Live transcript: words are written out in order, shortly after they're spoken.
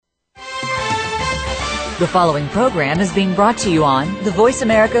The following program is being brought to you on the Voice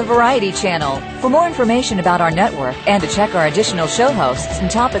America Variety Channel. For more information about our network and to check our additional show hosts and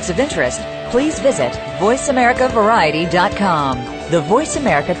topics of interest, please visit voiceamericavariety.com. The Voice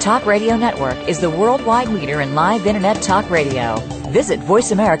America Talk Radio Network is the worldwide leader in live Internet talk radio. Visit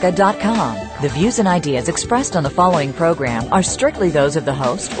voiceamerica.com. The views and ideas expressed on the following program are strictly those of the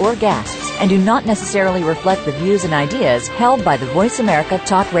host or guests and do not necessarily reflect the views and ideas held by the Voice America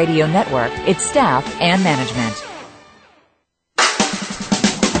Talk Radio Network, its staff, and management.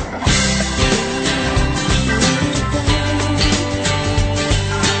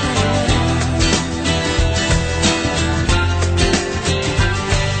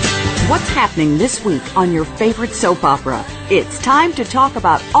 What's happening this week on your favorite soap opera? It's time to talk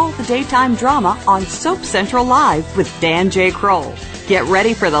about all the daytime drama on Soap Central Live with Dan J. Kroll. Get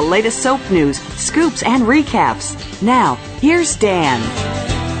ready for the latest soap news, scoops, and recaps. Now, here's Dan.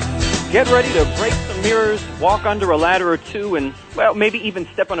 Get ready to break some mirrors, walk under a ladder or two, and, well, maybe even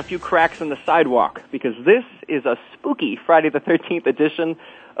step on a few cracks in the sidewalk, because this is a spooky Friday the 13th edition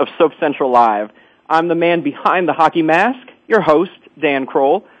of Soap Central Live. I'm the man behind the hockey mask, your host, Dan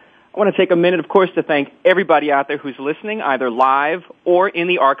Kroll. I want to take a minute, of course, to thank everybody out there who's listening, either live or in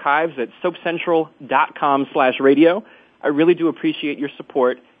the archives at soapcentral.com/radio. I really do appreciate your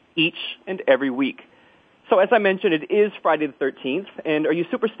support each and every week. So as I mentioned, it is Friday the 13th, and are you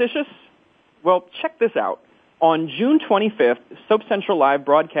superstitious? Well, check this out. On June 25th, Soap Central Live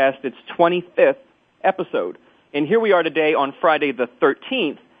broadcast its 25th episode. And here we are today on Friday the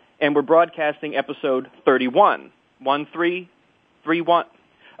 13th, and we're broadcasting episode 31. 1331.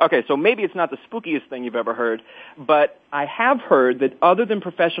 Okay, so maybe it's not the spookiest thing you've ever heard, but I have heard that other than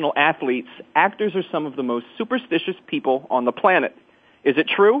professional athletes, actors are some of the most superstitious people on the planet. Is it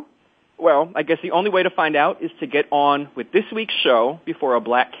true? Well, I guess the only way to find out is to get on with this week's show before a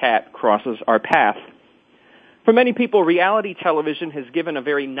black cat crosses our path. For many people, reality television has given a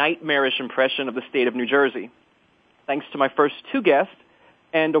very nightmarish impression of the state of New Jersey. Thanks to my first two guests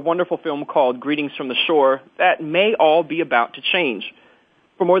and a wonderful film called Greetings from the Shore, that may all be about to change.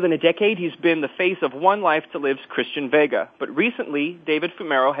 For more than a decade, he's been the face of One Life to Live's Cristian Vega. But recently, David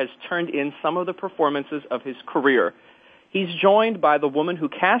Fumero has turned in some of the performances of his career. He's joined by the woman who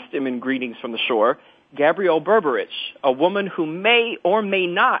cast him in Greetings from the Shore, Gabrielle Berberich, a woman who may or may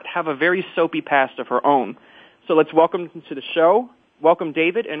not have a very soapy past of her own. So let's welcome to the show. Welcome,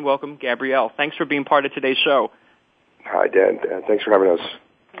 David, and welcome, Gabrielle. Thanks for being part of today's show. Hi, Dan. Thanks for having us.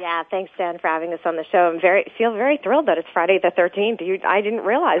 Yeah, thanks, Dan, for having us on the show. Feel very thrilled that it's Friday the 13th. I didn't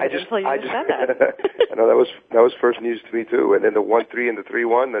realize it until you just said that. I know that was first news to me too. And then the 1-3 and the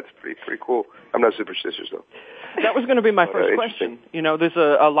 3-1. That's pretty cool. I'm not superstitious though. That was going to be my first question. You know, there's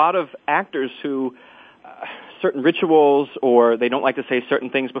a lot of actors who certain rituals or they don't like to say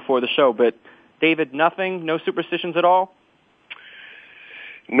certain things before the show. But David, nothing, no superstitions at all.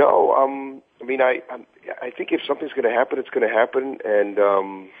 No, I mean, I think if something's going to happen, it's going to happen, and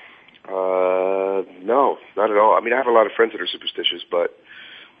no, not at all. I mean, I have a lot of friends that are superstitious, but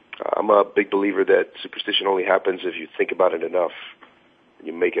I'm a big believer that superstition only happens if you think about it enough and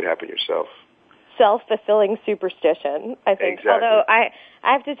you make it happen yourself. Self-fulfilling superstition, I think. Exactly. Although I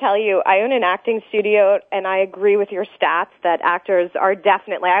have to tell you, I own an acting studio, and I agree with your stats that actors are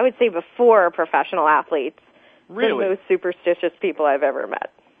definitely, I would say before professional athletes, really the most superstitious people I've ever met.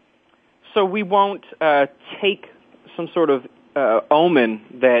 So we won't take some sort of omen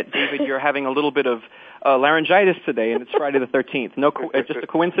that, David, you're having a little bit of laryngitis today, and it's Friday the 13th. No, just a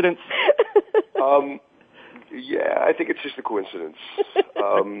coincidence? Yeah, I think it's just a coincidence.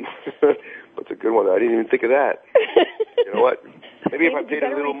 But it's a good one. I didn't even think of that. You know what? Maybe if I paid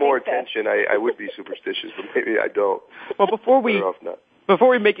a little more attention, I would be superstitious, but maybe I don't. Well, before we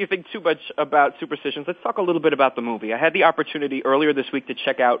make you think too much about superstitions, let's talk a little bit about the movie. I had the opportunity earlier this week to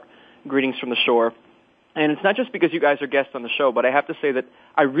check out Greetings from the Shore. And it's not just because you guys are guests on the show, but I have to say that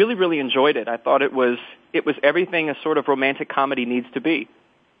I really, really enjoyed it. I thought it was everything a sort of romantic comedy needs to be.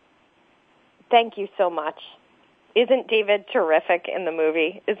 Thank you so much. Isn't David terrific in the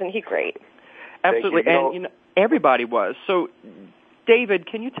movie? Isn't he great? Absolutely. And everybody was. So, David,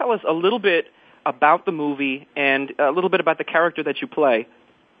 can you tell us a little bit about the movie and a little bit about the character that you play?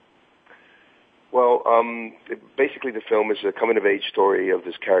 Well, basically the film is a coming-of-age story of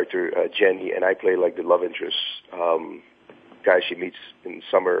this character, Jenny, and I play like the love interest guy she meets in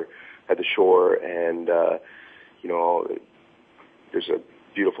summer at the shore, and, there's a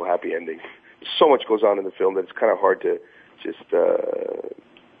beautiful, happy ending. So much goes on in the film that it's kind of hard to just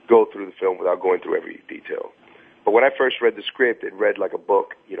go through the film without going through every detail. But when I first read the script, it read like a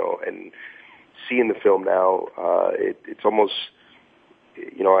book, and seeing the film now, it's almost...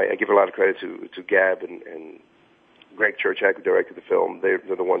 I give a lot of credit to Gab and Greg Churchak, who directed the film. They're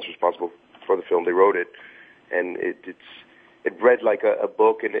the ones responsible for the film. They wrote it, and it read like a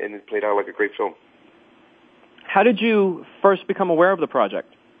book, and it played out like a great film. How did you first become aware of the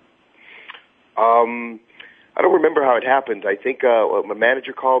project? I don't remember how it happened. I think my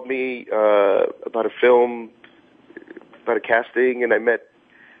manager called me about a film, about a casting, and I met.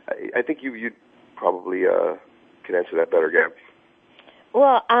 I think you'd probably can answer that better, Gab.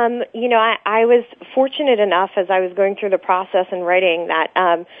 Well, I was fortunate enough as I was going through the process and writing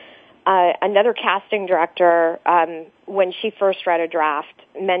that another casting director, when she first read a draft,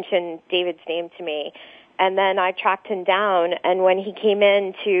 mentioned David's name to me. And then I tracked him down, and when he came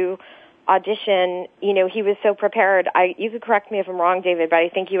in to audition, he was so prepared. You could correct me if I'm wrong, David, but I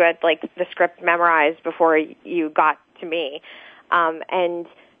think you had the script memorized before you got to me, and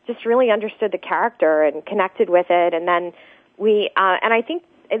just really understood the character and connected with it. And then and I think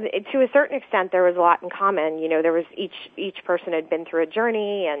to a certain extent there was a lot in common. There was each person had been through a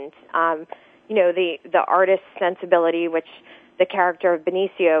journey, and the artist sensibility, which the character of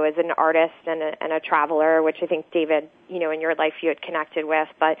Benicio is an artist and a traveler, which I think, David, in your life you had connected with.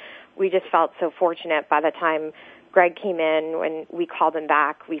 But we just felt so fortunate by the time Greg came in, when we called him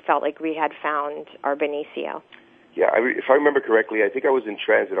back, we felt like we had found our Benicio. Yeah, if I remember correctly, I think I was in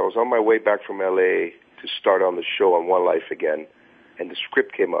transit. I was on my way back from L.A. to start on the show on One Life again, and the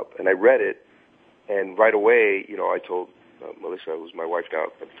script came up, and I read it, and right away, I told Melissa, who's my wife now,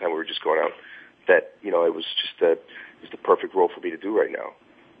 at the time we were just going out, that, it was just the perfect role for me to do right now.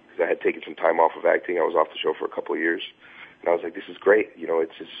 Because I had taken some time off of acting. I was off the show for a couple of years. And I was like, this is great.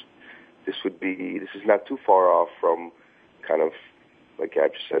 It's just, this is not too far off from kind of, like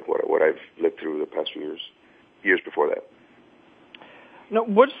Gab just said, what I've lived through the past few years before that. Now,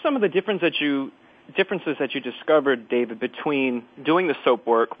 what are some of the differences that you discovered, David, between doing the soap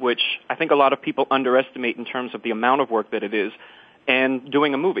work, which I think a lot of people underestimate in terms of the amount of work that it is, and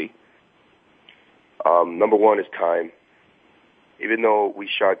doing a movie? Number one is time. Even though we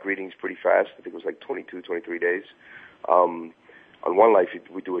shot Greetings pretty fast, I think it was 22, 23 days, on One Life,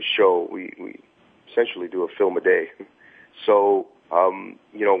 we do a show. We essentially do a film a day. So,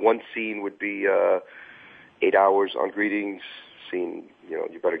 one scene would be 8 hours on Greetings. Scene,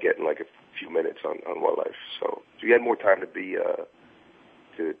 you better get in a few minutes on One Life. So you had more time to be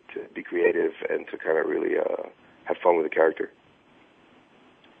creative and to kind of really have fun with the character.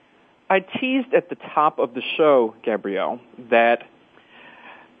 I teased at the top of the show, Gabrielle, that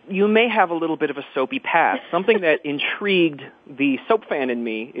you may have a little bit of a soapy past. Something that intrigued the soap fan in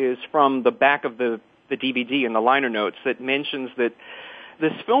me is from the back of the DVD in the liner notes that mentions that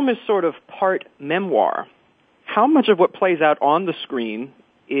this film is sort of part memoir. How much of what plays out on the screen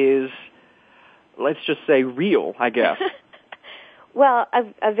is, let's just say, real, I guess? Well,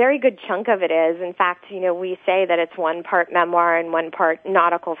 a very good chunk of it is. In fact, we say that it's one part memoir and one part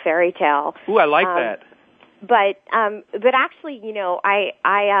nautical fairy tale. Ooh, I like that. But actually,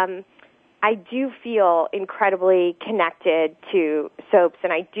 I do feel incredibly connected to soaps,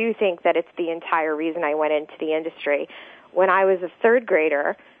 and I do think that it's the entire reason I went into the industry. When I was a third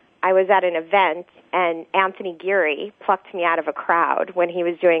grader, I was at an event, and Anthony Geary plucked me out of a crowd when he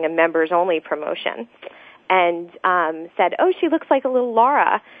was doing a members-only promotion, and said, "Oh, she looks like a little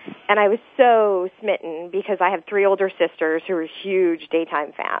Laura." And I was so smitten because I have 3 older sisters who were huge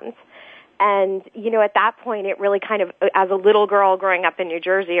daytime fans. And, at that point, it really kind of, as a little girl growing up in New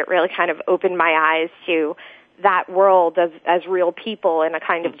Jersey, it really kind of opened my eyes to that world as real people in a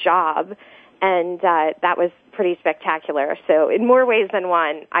kind of job. And that was pretty spectacular. So in more ways than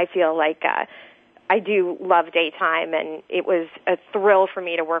one, I feel like I do love daytime, and it was a thrill for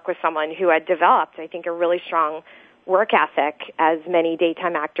me to work with someone who had developed, I think, a really strong work ethic, as many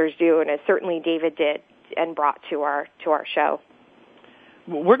daytime actors do, and as certainly David did and brought to our show.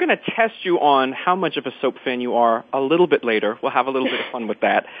 We're going to test you on how much of a soap fan you are a little bit later. We'll have a little bit of fun with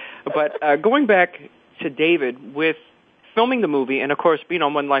that. But going back to David, with filming the movie and, of course, being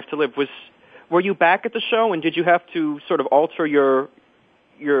on One Life to Live, were you back at the show, and did you have to sort of alter your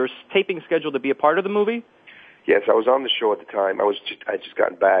taping schedule to be a part of the movie? Yes, I was on the show at the time. I just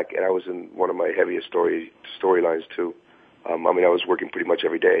gotten back, and I was in one of my heaviest storylines too. I was working pretty much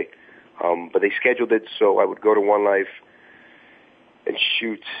every day. But they scheduled it so I would go to One Life and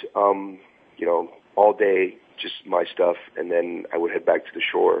shoot, all day, just my stuff, and then I would head back to the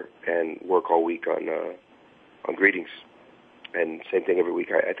shore and work all week on Greetings. And same thing every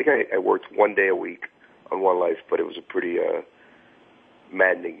week. I think I worked 1 day a week on One Life, but it was a pretty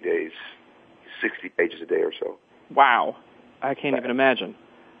maddening days, 60 pages a day or so. Wow. I can't even imagine.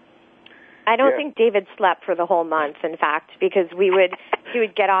 I don't think David slept for the whole month, in fact, because he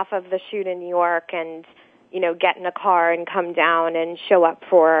would get off of the shoot in New York and, get in a car and come down and show up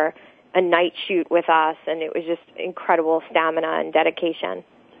for a night shoot with us, and it was just incredible stamina and dedication.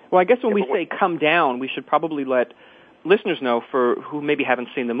 Well, I guess when we say come down, we should probably let listeners know for who maybe haven't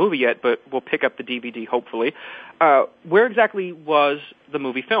seen the movie yet, but will pick up the DVD, hopefully. Where exactly was the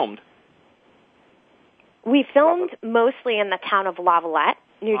movie filmed? We filmed mostly in the town of Lavallette,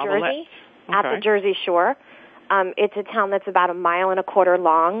 New Jersey, at the Jersey Shore. It's a town that's about 1.25 miles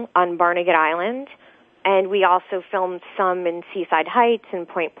long on Barnegat Island, and we also filmed some in Seaside Heights and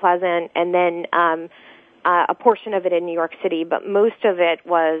Point Pleasant, and then a portion of it in New York City, but most of it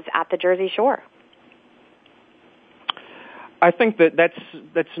was at the Jersey Shore. I think that's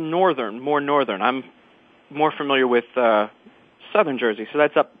northern, more northern. I'm more familiar with southern Jersey, so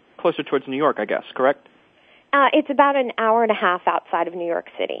that's up closer towards New York, I guess, correct? It's about 1.5 hours outside of New York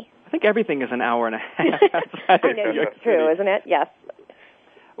City. I think everything is 1.5 hours outside I know, it's true, isn't it? Yes.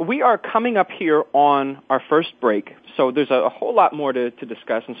 We are coming up here on our first break, so there's a whole lot more to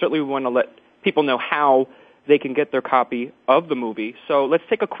discuss, and certainly we want to let people know how they can get their copy of the movie. So let's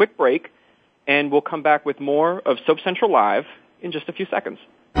take a quick break, and we'll come back with more of Soap Central Live in just a few seconds.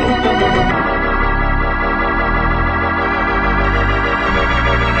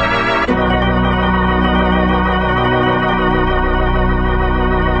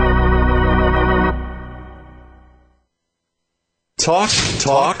 Talk,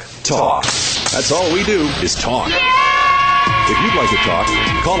 talk, talk. That's all we do is talk. If you'd like to talk,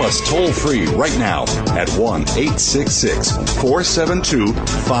 call us toll-free right now at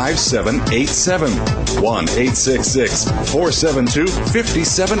 1-866-472-5787.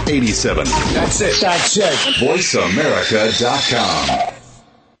 1-866-472-5787. That's it. VoiceAmerica.com.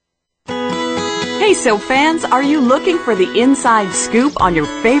 Hey, soap fans, are you looking for the inside scoop on your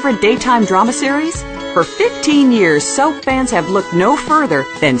favorite daytime drama series? For 15 years, soap fans have looked no further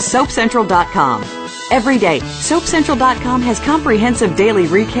than SoapCentral.com. Every day, SoapCentral.com has comprehensive daily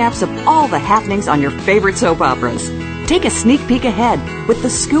recaps of all the happenings on your favorite soap operas. Take a sneak peek ahead with the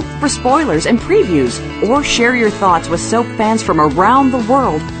scoop for spoilers and previews, or share your thoughts with soap fans from around the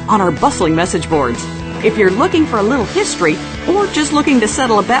world on our bustling message boards. If you're looking for a little history, or just looking to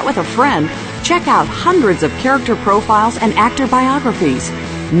settle a bet with a friend, check out hundreds of character profiles and actor biographies.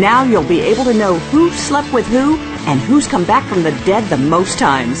 Now you'll be able to know who slept with who and who's come back from the dead the most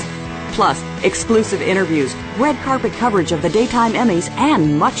times. Plus, exclusive interviews, red carpet coverage of the daytime Emmys,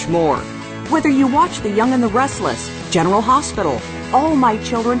 and much more. Whether you watch The Young and the Restless, General Hospital, All My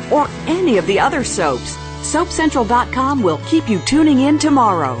Children, or any of the other soaps, SoapCentral.com will keep you tuning in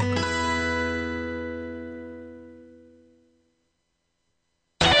tomorrow.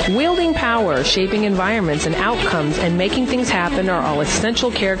 Wielding power, shaping environments and outcomes, and making things happen are all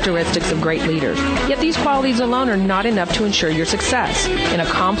essential characteristics of great leaders. Yet these qualities alone are not enough to ensure your success. In a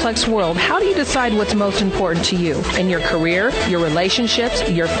complex world, how do you decide what's most important to you? In your career, your relationships,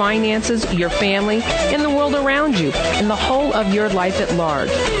 your finances, your family, in the world around you, and the whole of your life at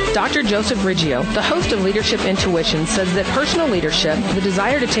large? Dr. Joseph Riggio, the host of Leadership Intuition, says that personal leadership, the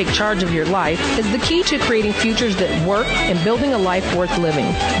desire to take charge of your life, is the key to creating futures that work and building a life worth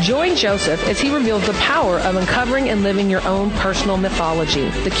living. Join Joseph as he reveals the power of uncovering and living your own personal mythology,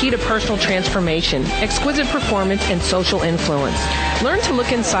 the key to personal transformation, exquisite performance, and social influence. Learn to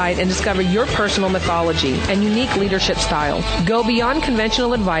look inside and discover your personal mythology and unique leadership style. Go beyond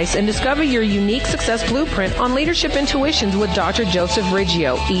conventional advice and discover your unique success blueprint on Leadership Intuitions with Dr. Joseph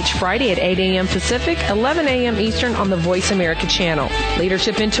Riggio, each Friday at 8 a.m. Pacific, 11 a.m. Eastern on the Voice America channel.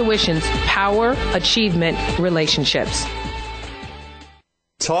 Leadership Intuitions, power, achievement, relationships.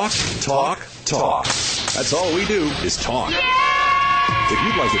 Talk, talk, talk. That's all we do is talk. If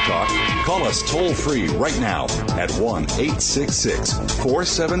you'd like to talk, call us toll-free right now at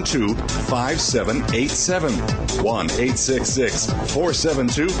 1-866-472-5787.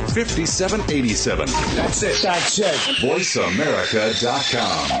 1-866-472-5787. That's it.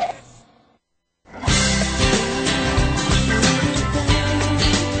 VoiceAmerica.com.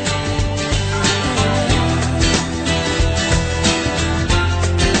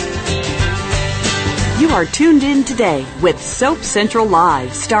 You are tuned in today with Soap Central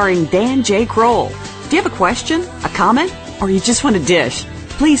Live, starring Dan J. Kroll. Do you have a question, a comment, or you just want to dish?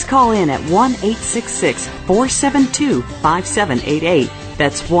 Please call in at 1-866-472-5788.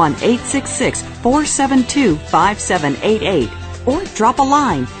 That's 1-866-472-5788. Or drop a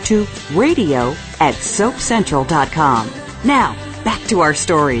line to radio@soapcentral.com. Now, back to our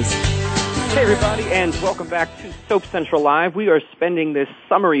stories. Hey, everybody, and welcome back to Soap Central Live. We are spending this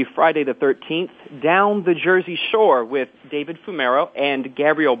summery Friday the 13th down the Jersey Shore with David Fumero and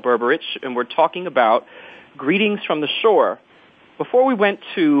Gabrielle Berberich, and we're talking about Greetings from the Shore. Before we went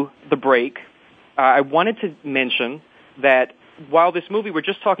to the break, I wanted to mention that while this movie, we're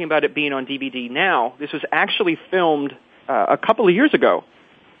just talking about it being on DVD now, this was actually filmed a couple of years ago.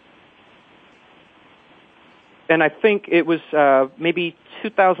 And I think it was maybe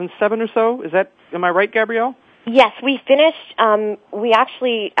 2007 or so. Am I right, Gabrielle? Yes, we finished, we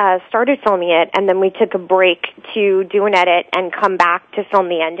actually started filming it, and then we took a break to do an edit and come back to film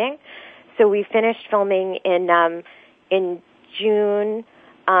the ending. So we finished filming in June,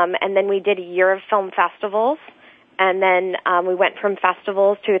 and then we did a year of film festivals, and then we went from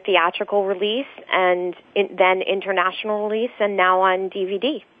festivals to a theatrical release, and then international release, and now on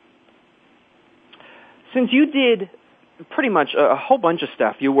DVD. Since you did pretty much a whole bunch of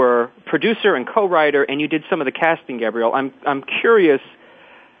stuff, you were producer and co-writer, and you did some of the casting, Gabrielle, I'm curious,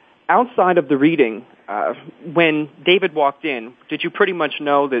 outside of the reading, when David walked in, did you pretty much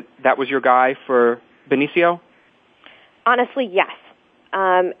know that that was your guy for Benicio? Honestly, yes.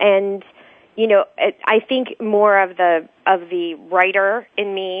 And, you know, I think more of the writer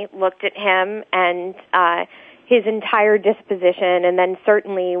in me looked at him and his entire disposition, and then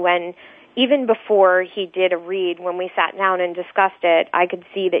certainly even before he did a read, when we sat down and discussed it, I could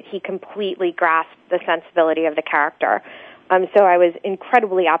see that he completely grasped the sensibility of the character. So I was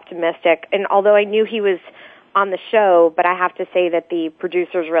incredibly optimistic. And although I knew he was on the show, but I have to say that the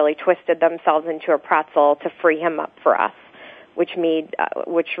producers really twisted themselves into a pretzel to free him up for us, which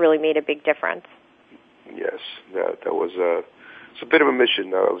really made a big difference. Yes, that was it's a bit of a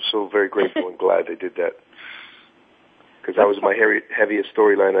mission. I was so very grateful and glad they did that. Because that was my heaviest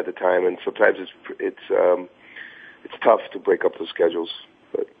storyline at the time, and sometimes it's tough to break up those schedules,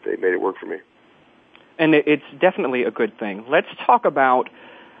 but they made it work for me. And it's definitely a good thing. Let's talk about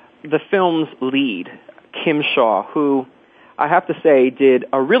the film's lead, Kim Shaw, who I have to say did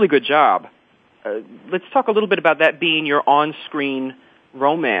a really good job. Let's talk a little bit about that being your on-screen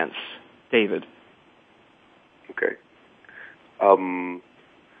romance, David. Okay.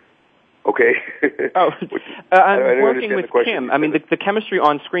 Okay. I'm working with Kim. I mean, the chemistry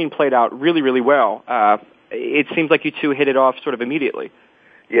on screen played out really, really well. It seems like you two hit it off sort of immediately.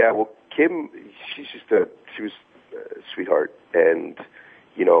 Yeah, well, Kim, she was a sweetheart. And,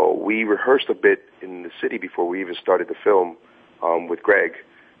 you know, we rehearsed a bit in the city before we even started the film with Greg.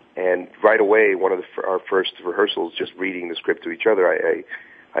 And right away, one of our first rehearsals, just reading the script to each other,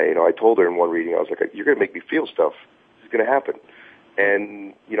 I told her in one reading, I was like, you're going to make me feel stuff. It's going to happen.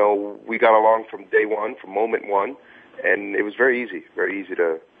 And, you know, we got along from day one, from moment one, and it was very easy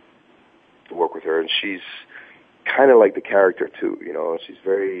to work with her. And she's kind of like the character, too, you know. She's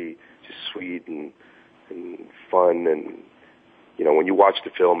very just sweet and fun. And, you know, when you watch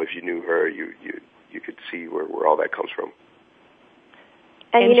the film, if you knew her, you could see where all that comes from.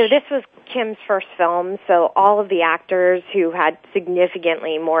 And, you know, this was Kim's first film, so all of the actors who had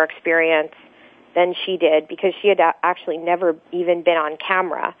significantly more experience than she did, because she had actually never even been on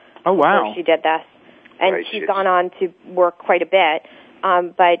camera. Oh, wow. Before she did this. And right, she's gone on to work quite a bit.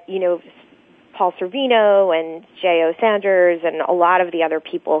 But, you know, Paul Sorvino and J.O. Sanders and a lot of the other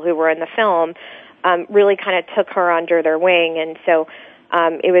people who were in the film really kind of took her under their wing. And so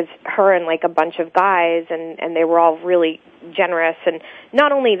it was her and like a bunch of guys, and they were all really generous. And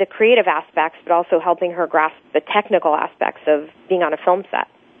not only the creative aspects, but also helping her grasp the technical aspects of being on a film set.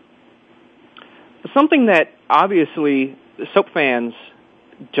 Something that obviously soap fans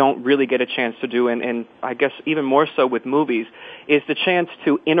don't really get a chance to do, and I guess even more so with movies, is the chance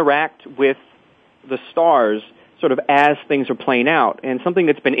to interact with the stars sort of as things are playing out. And something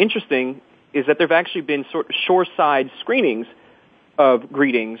that's been interesting is that there have actually been sort of shoreside screenings of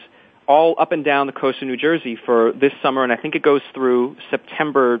Greetings all up and down the coast of New Jersey for this summer, and I think it goes through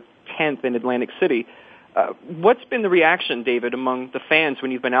September 10th in Atlantic City. What's been the reaction, David, among the fans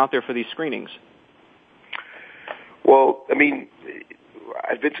when you've been out there for these screenings? Well, I mean,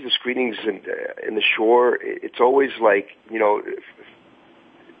 I've been to the screenings in the Shore. It's always like, you know,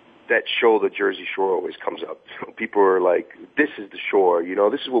 that show, The Jersey Shore, always comes up. People are like, this is the Shore, you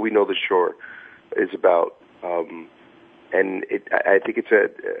know, this is what we know the Shore is about. And I think it's a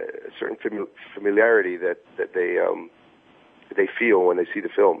certain familiarity that they feel when they see the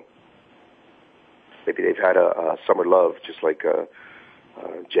film. Maybe they've had a summer love, just like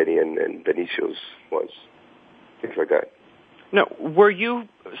Jenny and Benicio's was. Things like that. No, were you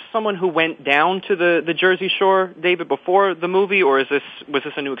someone who went down to the Jersey Shore, David, before the movie, or was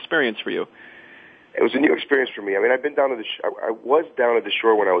this a new experience for you? It was a new experience for me. I mean, I've been down to I was down at the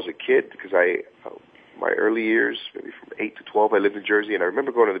shore when I was a kid because my early years, maybe from 8 to 12, I lived in Jersey, and I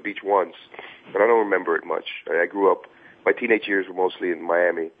remember going to the beach once, but I don't remember it much. I grew up, my teenage years were mostly in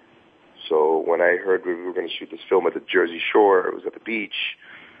Miami. So when I heard we were going to shoot this film at the Jersey Shore, it was at the beach.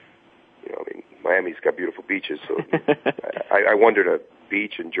 You know, I mean, Miami's got beautiful beaches, so I wondered, a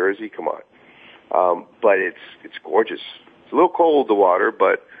beach in Jersey, come on. But it's gorgeous. It's a little cold, the water,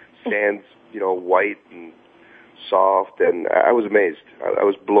 but sand's, you know, white and soft, and I was amazed. I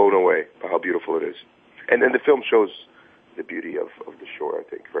was blown away by how beautiful it is. And then the film shows the beauty of the shore, I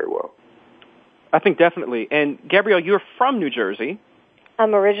think, very well. I think definitely. And Gabrielle, you're from New Jersey.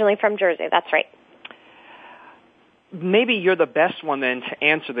 I'm originally from Jersey, that's right. Maybe you're the best one then to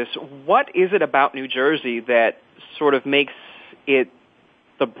answer this. What is it about New Jersey that sort of makes it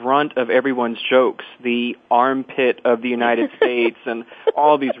the brunt of everyone's jokes, the armpit of the United States, and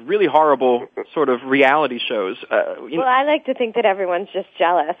all these really horrible sort of reality shows? Well, I like to think that everyone's just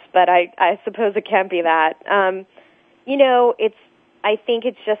jealous, but I suppose it can't be that. You know, I think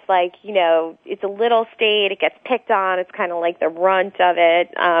it's just like, you know, it's a little state, it gets picked on, it's kind of like the runt of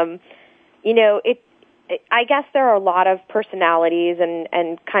it. You know, I guess there are a lot of personalities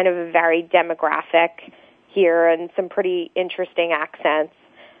and kind of a very demographic here and some pretty interesting accents.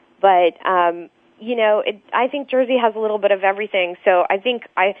 But, you know, I think Jersey has a little bit of everything. So I think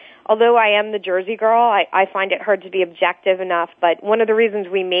although I am the Jersey girl, I find it hard to be objective enough. But one of the reasons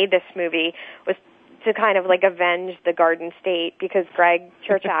we made this movie was to kind of like avenge the Garden State, because Greg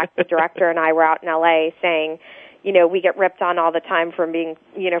Cherchak, the director, and I were out in L.A. saying, you know, we get ripped on all the time for being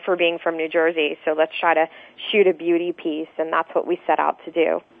from New Jersey. So let's try to shoot a beauty piece, and that's what we set out to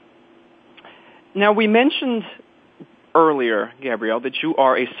do. Now, we mentioned earlier, Gabrielle, that you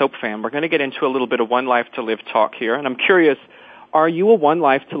are a soap fan. We're going to get into a little bit of One Life to Live talk here, and I'm curious, are you a One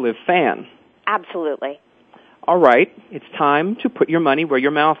Life to Live fan? Absolutely. All right, it's time to put your money where your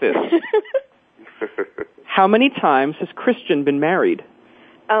mouth is. How many times has Cristian been married?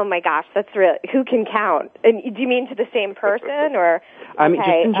 Oh my gosh, that's really, who can count? And do you mean to the same person, or? I mean,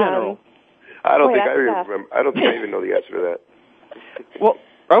 just in general. I don't think I even know the answer to that. Well,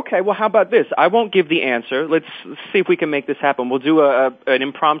 okay. Well, how about this? I won't give the answer. Let's see if we can make this happen. We'll do an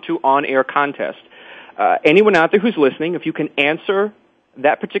impromptu on-air contest. Anyone out there who's listening, if you can answer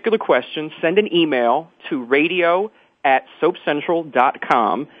that particular question, send an email to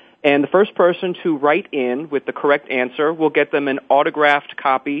radio@soapcentral.com. And the first person to write in with the correct answer will get them an autographed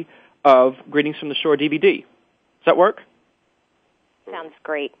copy of Greetings from the Shore DVD. Does that work? Sounds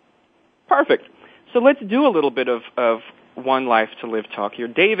great. Perfect. So let's do a little bit of One Life to Live talk here.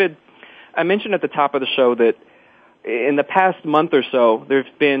 David, I mentioned at the top of the show that in the past month or so, there's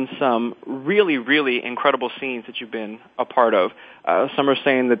been some really, really incredible scenes that you've been a part of. Some are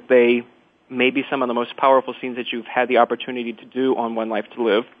saying that they may be some of the most powerful scenes that you've had the opportunity to do on One Life to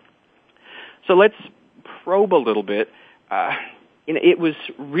Live. So let's probe a little bit. It was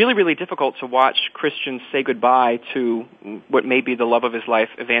really, really difficult to watch Cristian say goodbye to what may be the love of his life,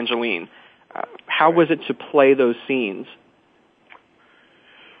 Evangeline. How was it to play those scenes?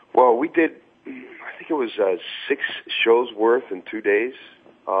 Well, we did, I think it was 6 shows worth in 2 days.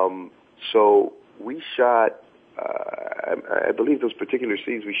 So we shot, I believe those particular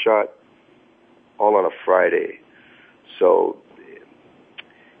scenes we shot all on a Friday. So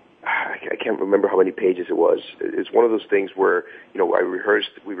I can't remember how many pages it was. It's one of those things where, you know, we rehearsed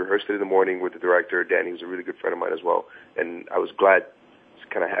it in the morning with the director, Danny, who's a really good friend of mine as well. And I was kind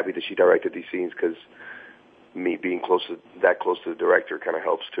of happy that she directed these scenes, because me being that close to the director kind of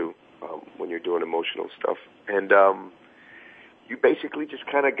helps too, when you're doing emotional stuff. And you basically just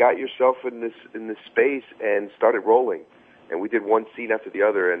kind of got yourself in this space and started rolling. And we did one scene after the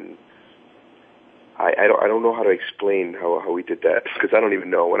other, and I don't know how to explain how we did that, because I don't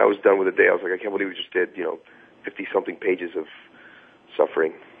even know. When I was done with the day, I was like, I can't believe we just did, 50-something pages of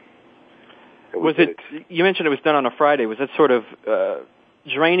suffering. Was it? You mentioned it was done on a Friday. Was that sort of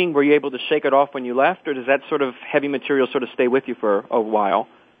draining? Were you able to shake it off when you left, or does that sort of heavy material sort of stay with you for a while?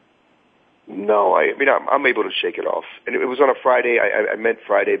 No, I'm able to shake it off. And it was on a Friday. I meant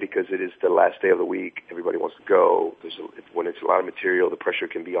Friday because it is the last day of the week. Everybody wants to go. When it's a lot of material, the pressure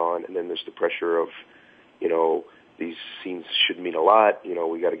can be on. And then there's the pressure of, these scenes should mean a lot.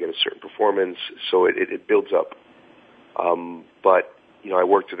 We got to get a certain performance. So it builds up. But I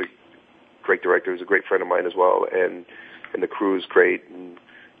worked with a great director who's a great friend of mine as well. And the crew is great. And,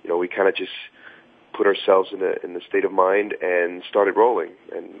 we kind of just put ourselves in the state of mind and started rolling.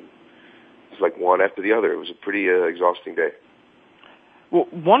 And it was like one after the other. It was a pretty exhausting day. Well,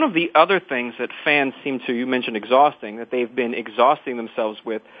 one of the other things that fans seem to, you mentioned exhausting, that they've been exhausting themselves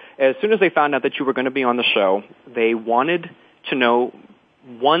with, as soon as they found out that you were going to be on the show, they wanted to know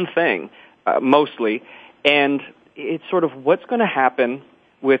one thing, mostly, and it's sort of what's going to happen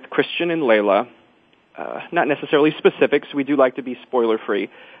with Cristian and Layla. Not necessarily specifics. We do like to be spoiler-free.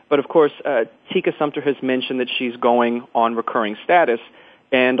 But, of course, Tika Sumpter has mentioned that she's going on recurring status,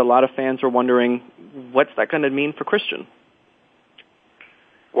 and a lot of fans are wondering, what's that going to mean for Cristian?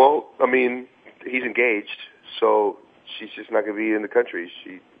 Well, I mean, he's engaged, so she's just not going to be in the country.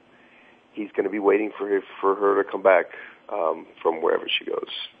 He's going to be waiting for her to come back from wherever she goes.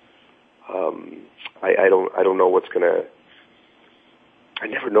 I don't know what's going to. I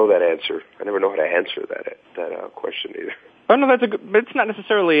never know that answer. I never know how to answer that question either. Oh no, it's not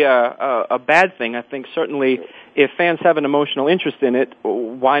necessarily a bad thing. I think certainly if fans have an emotional interest in it,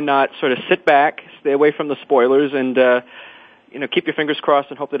 why not sort of sit back, stay away from the spoilers, and keep your fingers crossed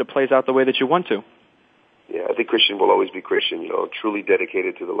and hope that it plays out the way that you want to. Yeah, I think Cristian will always be Cristian. Truly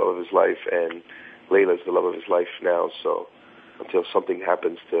dedicated to the love of his life, and Layla's the love of his life now. So until something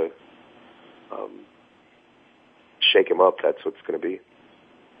happens to shake him up, that's what's going to be.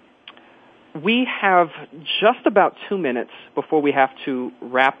 We have just about 2 minutes before we have to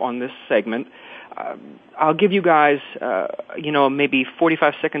wrap on this segment. I'll give you guys, maybe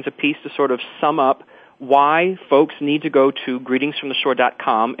 45 seconds apiece to sort of sum up why folks need to go to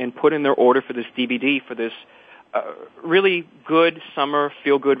greetingsfromtheshore.com and put in their order for this DVD for this really good summer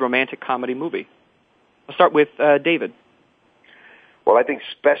feel-good romantic comedy movie. I'll start with David. Well, I think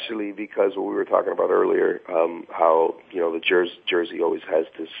especially because what we were talking about earlier, how the Jersey always has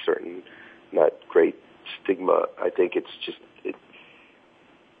this certain not great stigma. I think it's just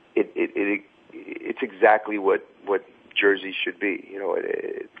it's exactly what Jersey should be.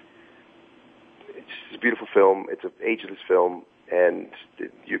 It's a beautiful film. It's an ageless film, and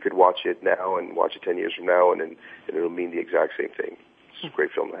you could watch it now and watch it 10 years from now, and it'll mean the exact same thing. It's a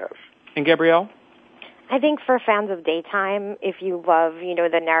great film to have. And Gabrielle? I think for fans of daytime, if you love,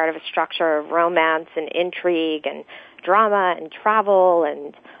 the narrative structure of romance and intrigue and drama and travel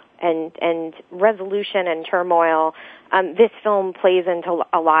and resolution and turmoil, this film plays into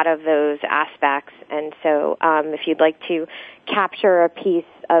a lot of those aspects. And so if you'd like to capture a piece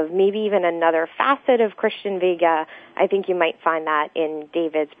of maybe even another facet of Cristian Vega, I think you might find that in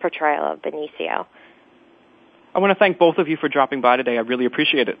David's portrayal of Benicio. I want to thank both of you for dropping by today. I really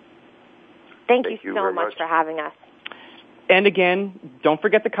appreciate it. Thank you so much for having us. And again, don't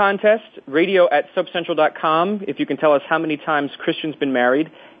forget the contest, radio@soapcentral.com, if you can tell us how many times Cristian's been married.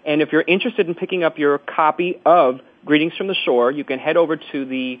 And if you're interested in picking up your copy of Greetings from the Shore, you can head over to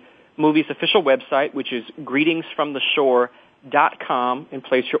the movie's official website, which is greetingsfromtheshore.com, and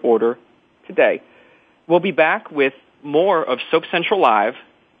place your order today. We'll be back with more of Soap Central Live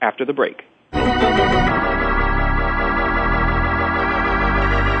after the break.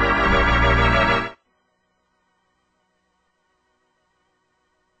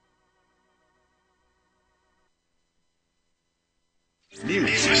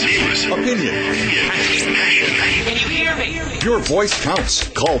 News, opinion. Can you hear me? Your voice counts.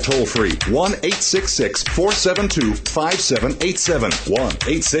 Call toll-free 1-866-472-5787.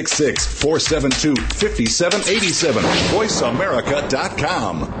 1-866-472-5787.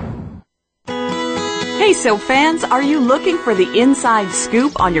 VoiceAmerica.com. Hey, Soap fans, are you looking for the inside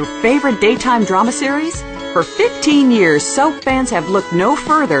scoop on your favorite daytime drama series? For 15 years, Soap fans have looked no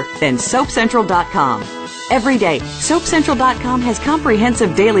further than SoapCentral.com. Every day, SoapCentral.com has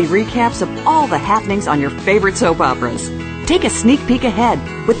comprehensive daily recaps of all the happenings on your favorite soap operas. Take a sneak peek ahead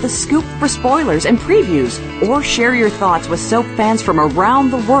with the scoop for spoilers and previews, or share your thoughts with soap fans from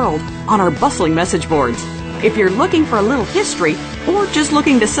around the world on our bustling message boards. If you're looking for a little history, or just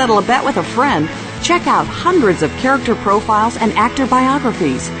looking to settle a bet with a friend, check out hundreds of character profiles and actor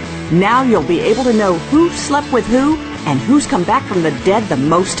biographies. Now you'll be able to know who slept with who and who's come back from the dead the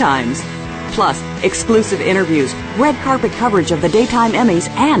most times. Plus, exclusive interviews, red carpet coverage of the daytime Emmys,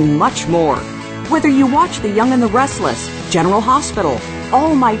 and much more. Whether you watch The Young and the Restless, General Hospital,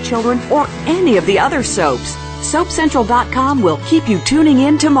 All My Children, or any of the other soaps, SoapCentral.com will keep you tuning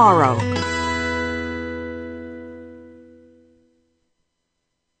in tomorrow.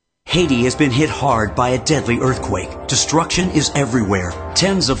 Haiti has been hit hard by a deadly earthquake. Destruction is everywhere.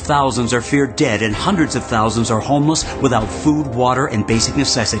 Tens of thousands are feared dead and hundreds of thousands are homeless without food, water, and basic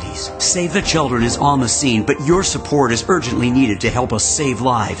necessities. Save the Children is on the scene, but your support is urgently needed to help us save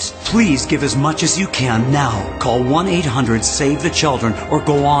lives. Please give as much as you can now. Call 1-800-SAVE-THE-CHILDREN or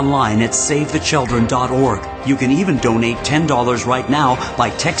go online at SaveTheChildren.org. You can even donate $10 right now by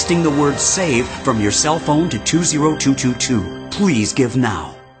texting the word SAVE from your cell phone to 20222. Please give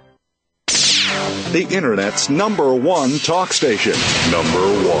now. The Internet's #1 talk station.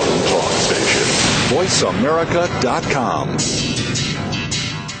 #1 talk station. VoiceAmerica.com.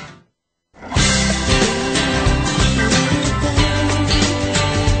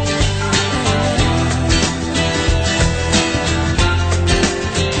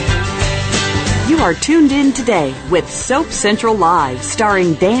 You are tuned in today with Soap Central Live,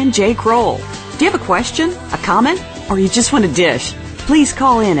 starring Dan J. Kroll. Do you have a question, a comment, or you just want a dish? Please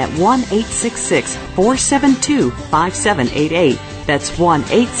call in at 1-866-472-5788. That's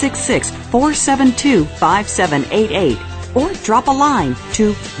 1-866-472-5788. Or drop a line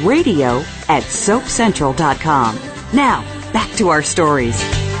to radio@soapcentral.com. Now, back to our stories.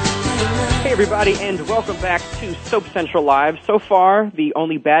 Hey, everybody, and welcome back to Soap Central Live. So far, the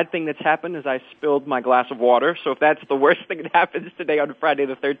only bad thing that's happened is I spilled my glass of water. So if that's the worst thing that happens today on Friday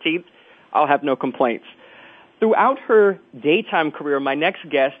the 13th, I'll have no complaints. Throughout her daytime career, my next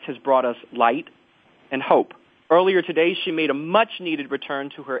guest has brought us light and hope. Earlier today, she made a much-needed return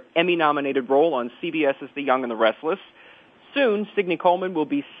to her Emmy-nominated role on CBS's The Young and the Restless. Soon, Signy Coleman will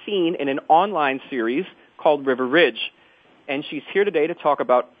be seen in an online series called River Ridge. And she's here today to talk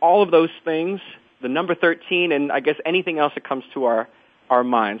about all of those things, the number 13, and I guess anything else that comes to our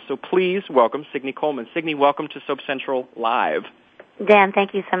minds. So please welcome Signy Coleman. Signy, welcome to Soap Central Live. Dan,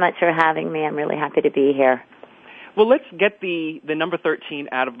 thank you so much for having me. I'm really happy to be here. Well, let's get the number 13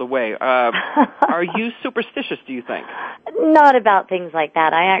 out of the way. Are you superstitious, do you think? Not about things like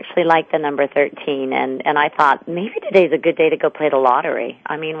that. I actually like the number 13, and I thought maybe today's a good day to go play the lottery.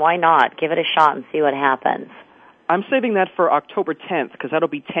 I mean, why not? Give it a shot and see what happens. I'm saving that for October 10th, because that'll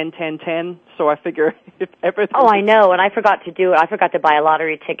be 10-10-10, so I figure if everything... Oh, I know, and I forgot to do it. I forgot to buy a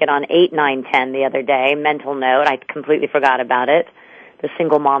lottery ticket on 8-9-10 the other day. Mental note. I completely forgot about it. The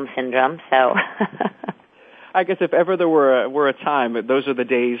single mom syndrome, so... I guess if ever there were a time, those are the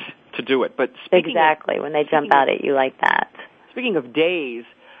days to do it. But exactly, when they jump out at you like that. Speaking of days,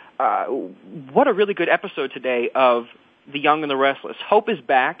 what a really good episode today of The Young and the Restless. Hope is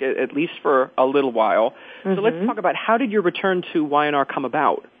back, at least for a little while. Mm-hmm. So let's talk about how did your return to Y&R come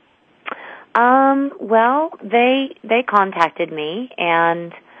about? Well, they contacted me,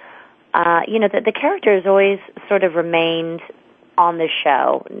 and the character has always sort of remained on the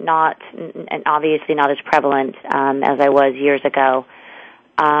show, and obviously not as prevalent as I was years ago.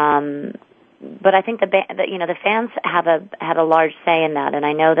 But I think the fans had a large say in that, and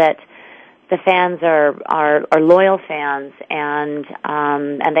I know that the fans are loyal fans, and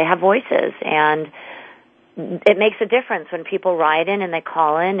they have voices, and it makes a difference when people write in and they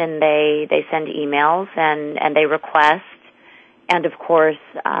call in and they send emails and they request. And of course,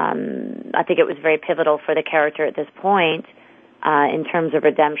 I think it was very pivotal for the character at this point. In terms of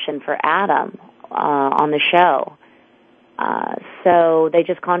redemption for Adam on the show. So they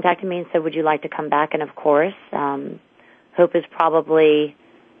just contacted me and said, would you like to come back? And of course, Hope is probably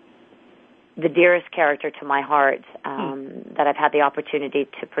the dearest character to my heart that I've had the opportunity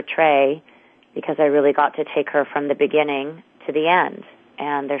to portray, because I really got to take her from the beginning to the end.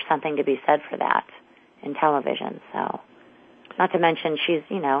 And there's something to be said for that in television. So, not to mention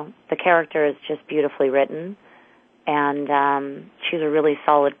the character is just beautifully written. And she's a really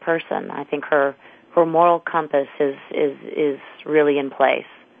solid person. I think her moral compass is really in place.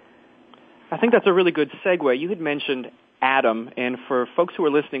 I think that's a really good segue. You had mentioned Adam, and for folks who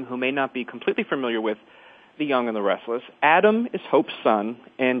are listening who may not be completely familiar with The Young and the Restless, Adam is Hope's son,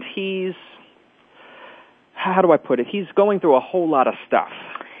 and he's, how do I put it, he's going through a whole lot of stuff.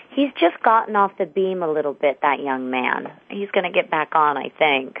 He's just gotten off the beam a little bit, that young man. He's going to get back on, I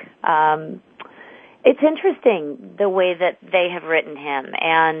think. It's interesting the way that they have written him,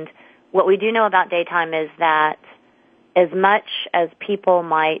 and what we do know about daytime is that as much as people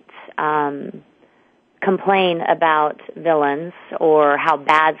might complain about villains or how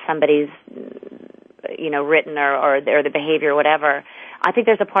bad somebody's written or the behavior or whatever, I think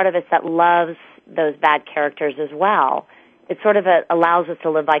there's a part of us that loves those bad characters as well. It sort of allows us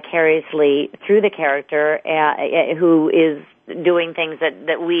to live vicariously through the character who is doing things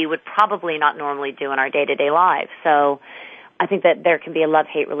that we would probably not normally do in our day-to-day lives. So I think that there can be a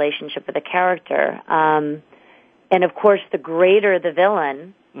love-hate relationship with a character. And, of course, the greater the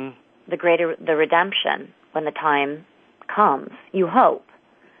villain, the greater the redemption when the time comes. You hope.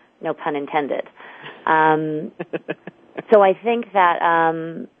 No pun intended. So I think that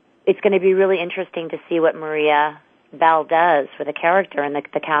it's going to be really interesting to see what Maria Bell does for the character and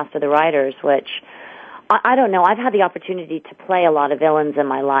the cast of the writers, which... I don't know. I've had the opportunity to play a lot of villains in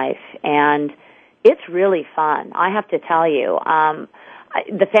my life, and it's really fun. I have to tell you.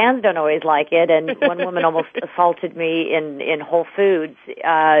 the fans don't always like it, and one woman almost assaulted me in Whole Foods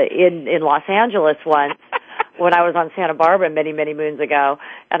in Los Angeles once when I was on Santa Barbara many, many moons ago,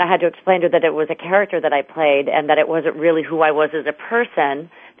 and I had to explain to her that it was a character that I played and that it wasn't really who I was as a person,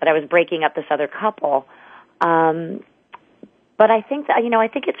 that I was breaking up this other couple. But I think that, I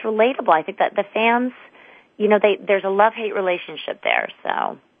think it's relatable. I think that the fans, there's a love-hate relationship there,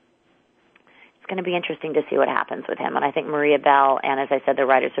 so it's going to be interesting to see what happens with him. And I think Maria Bell and, as I said, the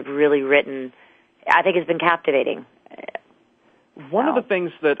writers have really written, I think it's been captivating. One of the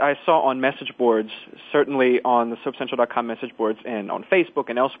things that I saw on message boards, certainly on the SoapCentral.com message boards and on Facebook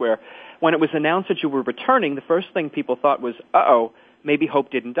and elsewhere, when it was announced that you were returning, the first thing people thought was, maybe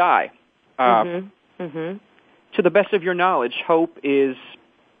Hope didn't die. To the best of your knowledge, Hope is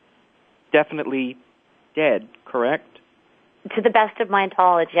definitely dead, correct? To the best of my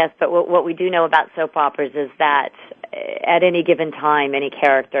knowledge, yes, but what we do know about soap operas is that at any given time, any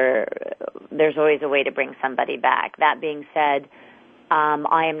character, there's always a way to bring somebody back. That being said,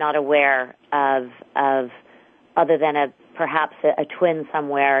 I am not aware of other than perhaps a twin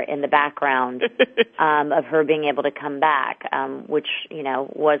somewhere in the background of her being able to come back, which,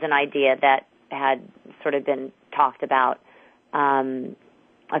 was an idea that had sort of been talked about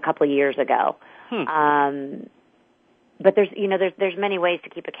a couple of years ago. But there's many ways to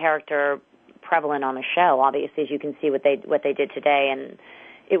keep a character prevalent on a show. Obviously, as you can see what they did today, and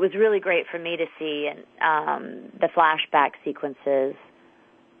it was really great for me to see the flashback sequences.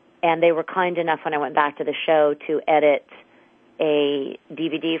 And they were kind enough when I went back to the show to edit a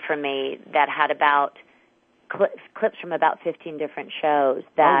DVD for me that had about clips from about 15 different shows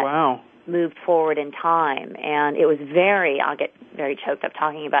that moved forward in time. And it was I'll get very choked up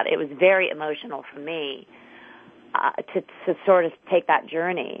talking about it. It was very emotional for me to sort of take that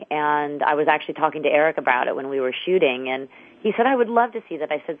journey. And I was actually talking to Eric about it when we were shooting, and he said, I would love to see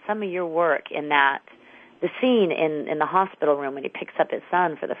that. I said, some of your work in that, the scene in the hospital room when he picks up his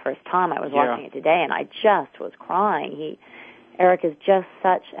son for the first time, I was watching it today, and I just was crying. Eric is just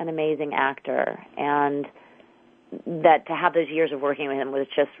such an amazing actor, and that to have those years of working with him was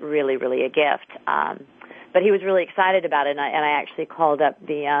just really, really a gift. But he was really excited about it, and I actually called up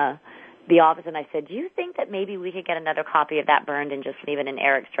the office and I said, do you think that maybe we could get another copy of that burned and just leave it in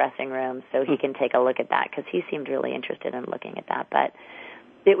Eric's dressing room so he can take a look at that? Because he seemed really interested in looking at that. But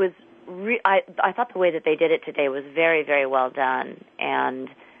it was, I thought the way that they did it today was very, very well done. And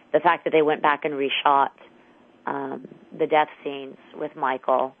the fact that they went back and reshot the death scenes with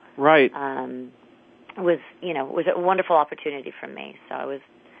Michael, right, was a wonderful opportunity for me. So I was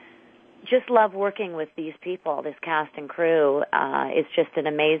just love working with these people, this cast and crew. It's just an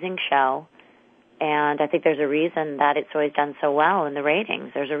amazing show, and I think there's a reason that it's always done so well in the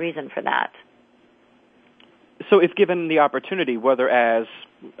ratings. There's a reason for that. So if given the opportunity, whether as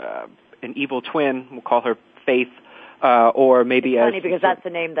an evil twin, we'll call her Faith, or maybe it's as... funny because that's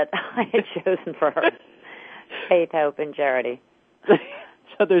the name that I had chosen for her. Faith, Hope, and Charity.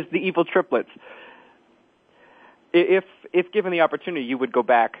 So there's the evil triplets. If given the opportunity, you would go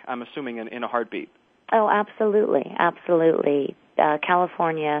back, I'm assuming, in a heartbeat. Oh, absolutely, absolutely.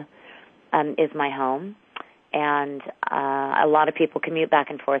 California is my home, and a lot of people commute back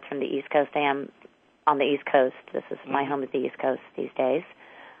and forth from the East Coast. I am on the East Coast. This is my home is the East Coast these days.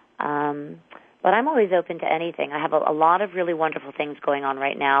 But I'm always open to anything. I have a lot of really wonderful things going on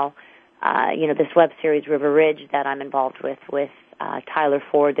right now. This web series, River Ridge, that I'm involved with Tyler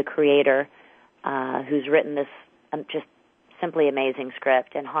Ford, the creator, who's written this just simply amazing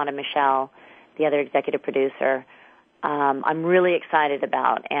script, and Hannah Michelle, the other executive producer, I'm really excited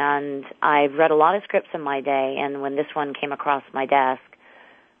about. And I've read a lot of scripts in my day, and when this one came across my desk,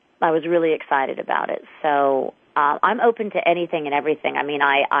 I was really excited about it. So I'm open to anything and everything. I mean,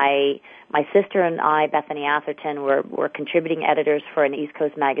 my sister and I, Bethany Atherton, were contributing editors for an East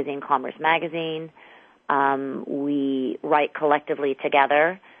Coast magazine, Commerce Magazine. We write collectively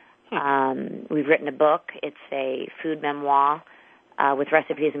together. We've written a book. It's a food memoir with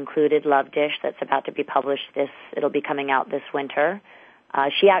recipes included, Love Dish, that's about to be published. It'll be coming out this winter.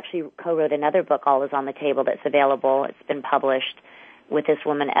 She actually co-wrote another book, All Is on the Table, that's available. It's been published with this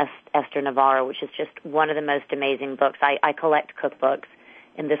woman, Esther Navarro, which is just one of the most amazing books. I collect cookbooks,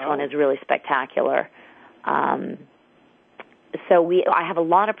 and this one is really spectacular. So I have a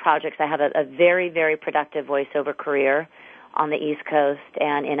lot of projects. I have a very, very productive voiceover career on the East Coast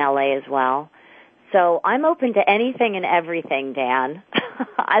and in LA as well. So I'm open to anything and everything, Dan.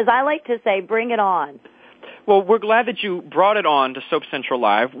 As I like to say, bring it on. Well, we're glad that you brought it on to Soap Central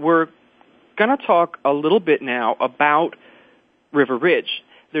Live. We're going to talk a little bit now about River Ridge.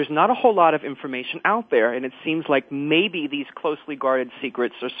 there's not a whole lot of information out there, and it seems like maybe these closely guarded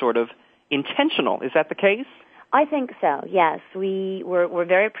secrets are sort of intentional. Is that the case? I think so. Yes, we're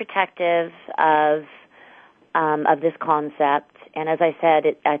very protective of this concept, and as I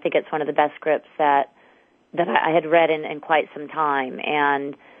said, I think it's one of the best scripts that I had read in quite some time,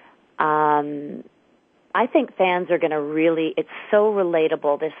 and I think fans are going to really. It's so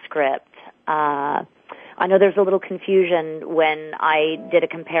relatable, this script. I know there's a little confusion when I did a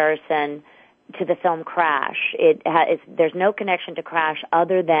comparison to the film Crash. There's no connection to Crash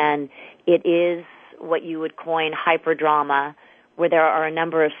other than it is what you would coin hyperdrama, where there are a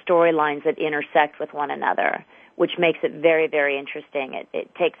number of storylines that intersect with one another, which makes it very, very interesting.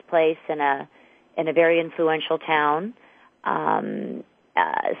 It takes place in a very influential town.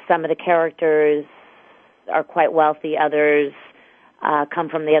 Some of the characters are quite wealthy, others come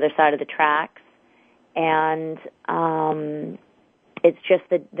from the other side of the tracks. And it's just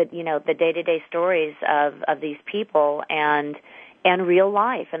the day-to-day stories of these people and real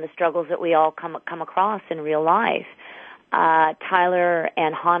life and the struggles that we all come across in real life. Tyler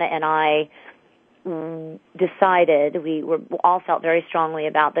and Hannah and I decided, we all felt very strongly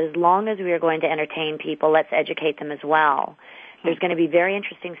about that as long as we are going to entertain people, let's educate them as well. There's going to be very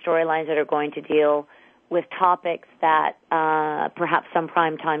interesting storylines that are going to deal with topics that perhaps some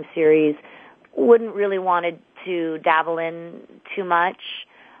primetime series wouldn't really want to dabble in too much.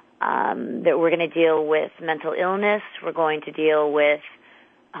 That we're going to deal with mental illness, we're going to deal with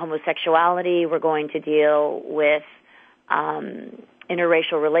homosexuality, we're going to deal with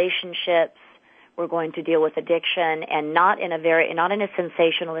interracial relationships, we're going to deal with addiction, and not in a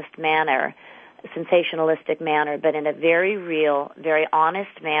sensationalistic manner, but in a very real, very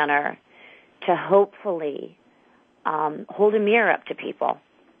honest manner, to hopefully hold a mirror up to people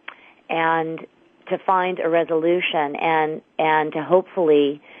and to find a resolution and to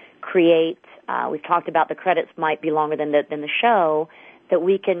hopefully create, we've talked about the credits might be longer than the show, that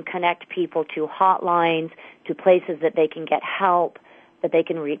we can connect people to hotlines, to places that they can get help, that they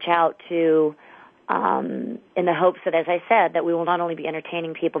can reach out to, in the hopes that, as I said, that we will not only be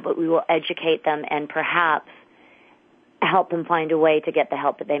entertaining people, but we will educate them and perhaps help them find a way to get the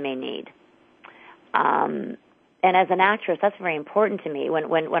help that they may need. And as an actress, that's very important to me.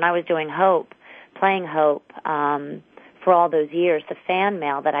 When I was doing Hope, playing Hope, for all those years, the fan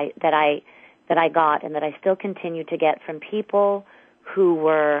mail that I got and that I still continue to get from people who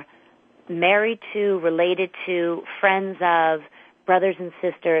were married to, related to, friends of, brothers and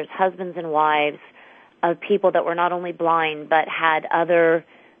sisters, husbands and wives of people that were not only blind but had other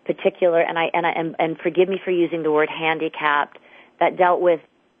particular, and forgive me for using the word handicapped, that dealt with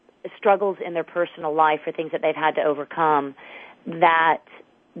struggles in their personal life or things that they've had to overcome, that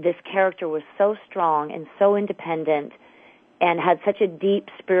this character was so strong and so independent and had such a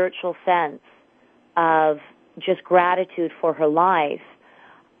deep spiritual sense of just gratitude for her life.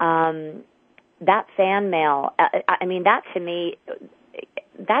 That fan mail, I mean, that to me,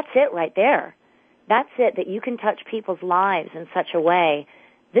 that's it right there. That's it, that you can touch people's lives in such a way.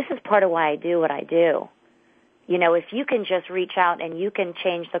 This is part of why I do what I do. You know, if you can just reach out and you can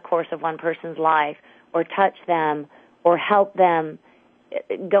change the course of one person's life or touch them or help them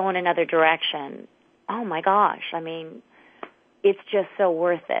go in another direction, oh my gosh, I mean, it's just so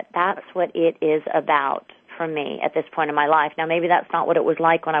worth it. That's what it is about for me at this point in my life. Now, maybe that's not what it was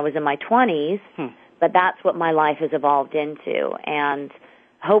like when I was in my 20s, but that's what my life has evolved into, and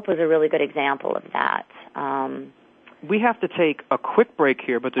Hope was a really good example of that. We have to take a quick break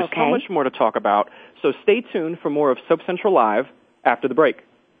here, but there's so much more to talk about. So stay tuned for more of Soap Central Live after the break.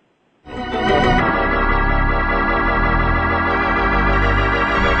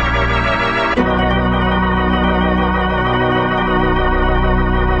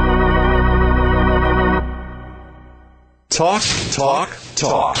 Talk, talk,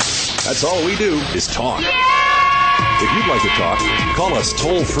 talk. That's all we do is talk. If you'd like to talk, call us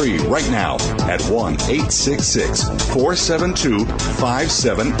toll-free right now at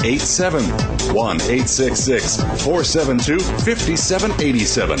 1-866-472-5787.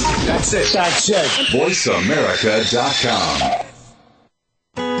 1-866-472-5787. That's it. VoiceAmerica.com.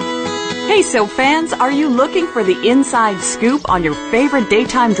 Hey, Soap fans, are you looking for the inside scoop on your favorite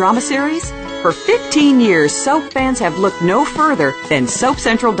daytime drama series? For 15 years, Soap fans have looked no further than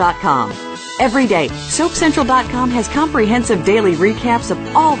SoapCentral.com. Every day, SoapCentral.com has comprehensive daily recaps of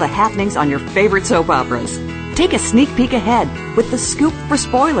all the happenings on your favorite soap operas. Take a sneak peek ahead with the scoop for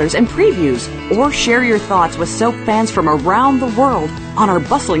spoilers and previews, or share your thoughts with soap fans from around the world on our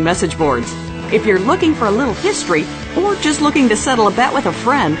bustling message boards. If you're looking for a little history, or just looking to settle a bet with a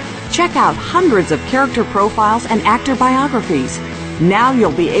friend, check out hundreds of character profiles and actor biographies. Now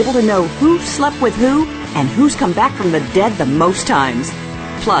you'll be able to know who slept with who and who's come back from the dead the most times.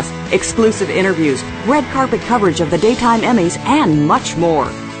 Plus, exclusive interviews, red carpet coverage of the daytime Emmys, and much more.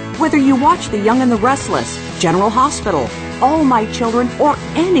 Whether you watch The Young and the Restless, General Hospital, All My Children, or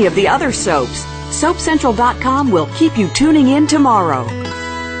any of the other soaps, SoapCentral.com will keep you tuning in tomorrow.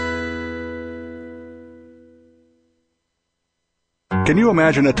 Can you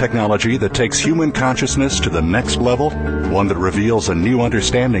imagine a technology that takes human consciousness to the next level? One that reveals a new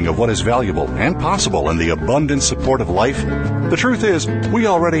understanding of what is valuable and possible in the abundant support of life? The truth is, we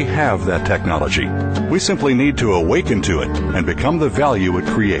already have that technology. We simply need to awaken to it and become the value it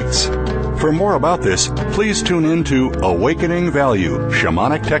creates. For more about this, please tune in to Awakening Value,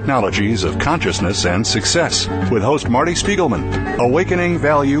 Shamanic Technologies of Consciousness and Success with host Marty Spiegelman. Awakening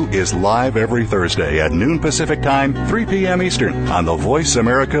Value is live every Thursday at noon Pacific Time, 3 p.m. Eastern on the Voice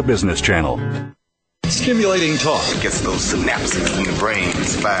America Business Channel. Stimulating talk. It gets those synapses in the brain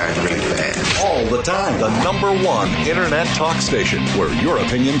firing really fast. All the time. The #1 Internet talk station where your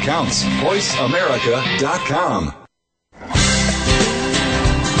opinion counts. VoiceAmerica.com.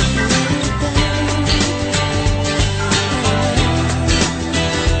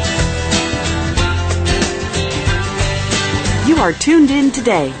 You are tuned in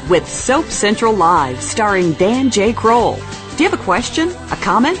today with Soap Central Live, starring Dan J. Kroll. Do you have a question, a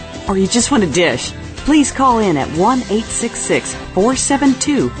comment, or you just want to dish? Please call in at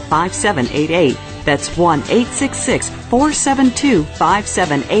 1-866-472-5788. That's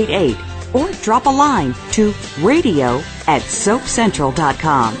 1-866-472-5788. Or drop a line to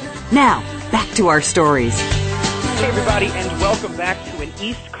radio@soapcentral.com. Now, back to our stories. Hey, everybody, and welcome back to an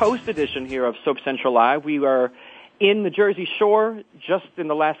East Coast edition here of Soap Central Live. We are in the Jersey Shore just in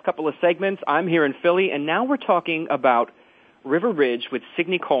the last couple of segments. I'm here in Philly, and now we're talking about River Ridge with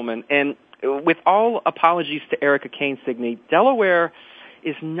Signy Coleman. And with all apologies to Erica Kane, Signy, Delaware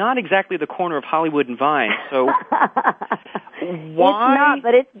is not exactly the corner of Hollywood and Vine. So why? It's not,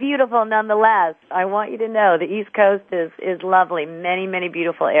 but it's beautiful nonetheless. I want you to know the East Coast is lovely. Many, many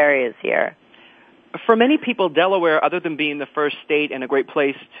beautiful areas here. For many people, Delaware, other than being the first state and a great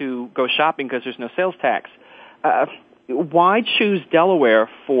place to go shopping because there's no sales tax, why choose Delaware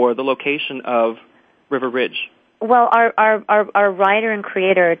for the location of River Ridge? Well, our writer and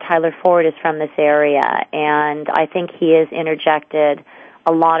creator, Tyler Ford, is from this area, and I think he has interjected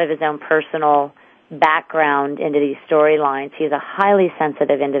a lot of his own personal background into these storylines. He's a highly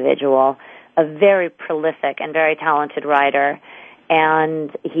sensitive individual, a very prolific and very talented writer,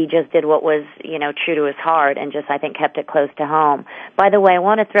 and he just did what was, true to his heart and just, I think, kept it close to home. By the way, I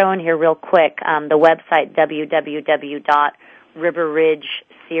want to throw in here real quick the website,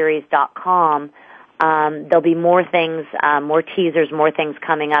 www.riverridgeseries.com. There'll be more things, more teasers, more things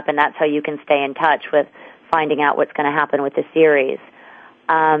coming up, and that's how you can stay in touch with finding out what's going to happen with the series.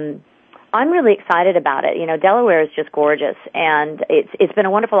 I'm really excited about it. Delaware is just gorgeous, and it's been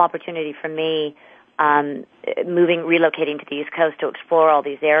a wonderful opportunity for me relocating to the East Coast to explore all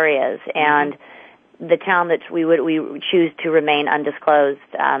these areas. And the town that we choose to remain undisclosed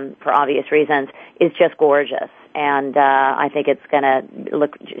for obvious reasons is just gorgeous. And I think it's going to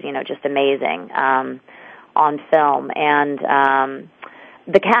look, just amazing on film. And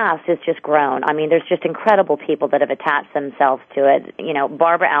the cast has just grown. I mean, there's just incredible people that have attached themselves to it.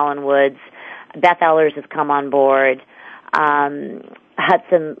 Barbara Allen Woods, Beth Ehlers has come on board.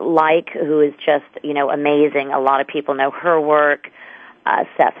 Hudson Like, who is just, amazing. A lot of people know her work.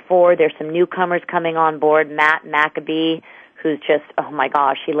 Seth Ford. There's some newcomers coming on board. Matt Maccabee, who's just, oh my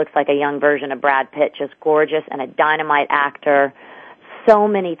gosh, he looks like a young version of Brad Pitt, just gorgeous and a dynamite actor. So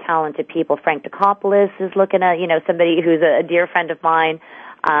many talented people. Frank Dacopoulos is looking at, somebody who's a dear friend of mine.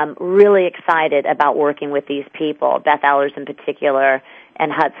 Really excited about working with these people, Beth Ehlers in particular,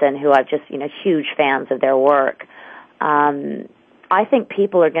 and Hudson, who I've just, huge fans of their work. I think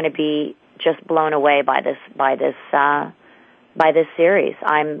people are going to be just blown away by this series.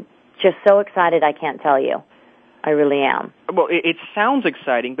 I'm just so excited I can't tell you. I really am. Well, it sounds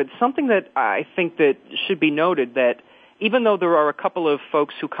exciting, but something that I think that should be noted, that even though there are a couple of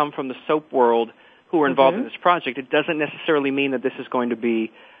folks who come from the soap world who are involved in this project, it doesn't necessarily mean that this is going to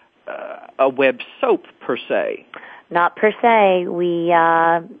be a web soap per se. Not per se.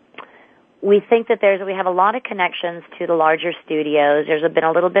 We think that we have a lot of connections to the larger studios. There's been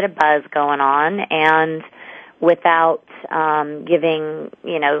a little bit of buzz going on, and without giving,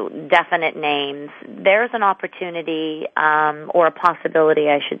 definite names, there's an opportunity or a possibility,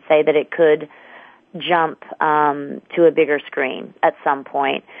 I should say, that it could jump to a bigger screen at some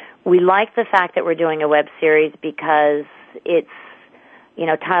point. We like the fact that we're doing a web series because it's,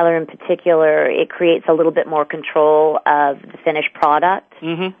 Tyler in particular, it creates a little bit more control of the finished product.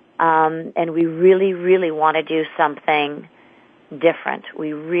 Mm-hmm. And we really, really want to do something different.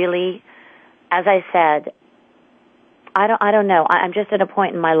 We really, as I said, I don't know. I'm just at a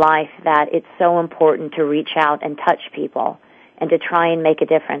point in my life that it's so important to reach out and touch people and to try and make a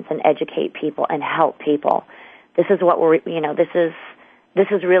difference and educate people and help people. This is what this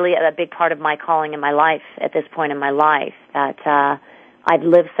is really a big part of my calling in my life at this point in my life, that I've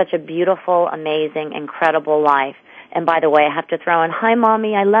lived such a beautiful, amazing, incredible life. And by the way, I have to throw in, hi,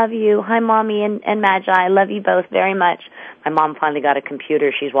 Mommy, I love you. Hi, Mommy and Magi, I love you both very much. My mom finally got a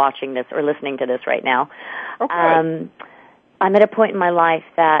computer. She's watching this or listening to this right now. Okay. I'm at a point in my life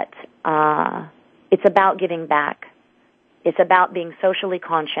that it's about giving back. It's about being socially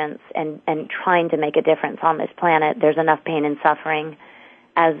conscious and trying to make a difference on this planet. There's enough pain and suffering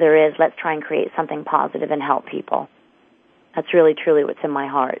as there is. Let's try and create something positive and help people. That's really, truly what's in my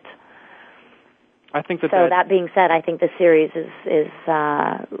heart. I think that. So that being said, I think the series is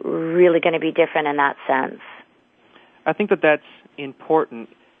really going to be different in that sense. I think that that's important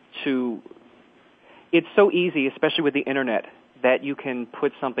to. It's so easy, especially with the internet, that you can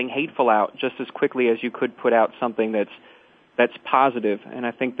put something hateful out just as quickly as you could put out something that's positive. And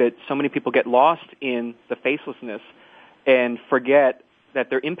I think that so many people get lost in the facelessness and forget that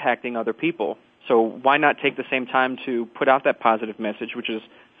they're impacting other people. So why not take the same time to put out that positive message, which is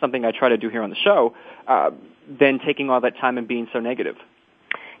something I try to do here on the show, than taking all that time and being so negative.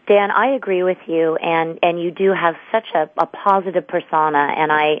 Dan, I agree with you, and you do have such a positive persona,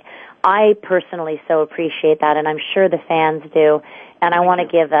 and I personally so appreciate that, and I'm sure the fans do. And I want to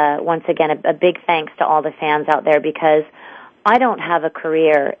give, once again, a big thanks to all the fans out there, because I don't have a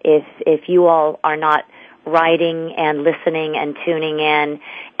career if you all are not writing and listening and tuning in,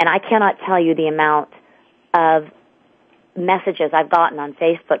 and I cannot tell you the amount of messages I've gotten on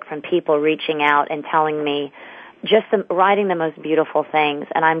Facebook from people reaching out and telling me, writing the most beautiful things,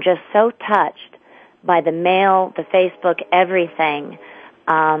 and I'm just so touched by the mail, the Facebook, everything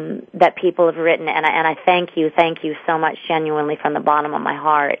that people have written, and I thank you so much, genuinely, from the bottom of my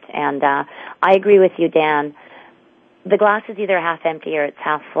heart. And I agree with you, Dan. The glass is either half empty or it's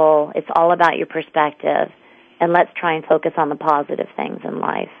half full. It's all about your perspective, and let's try and focus on the positive things in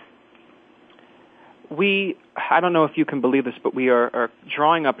life. I don't know if you can believe this, but we are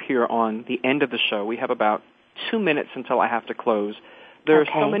drawing up here on the end of the show. We have about 2 minutes until I have to close. There are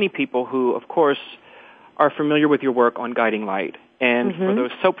so many people who, of course, are familiar with your work on Guiding Light. And for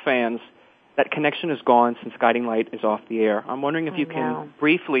those soap fans, that connection is gone since Guiding Light is off the air. I'm wondering if you can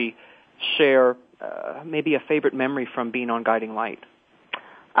briefly share maybe a favorite memory from being on Guiding Light.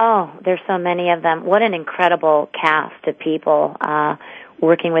 Oh, there's so many of them. What an incredible cast of people,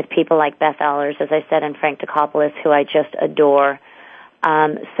 working with people like Beth Ehlers, as I said, and Frank Dikopoulos, who I just adore.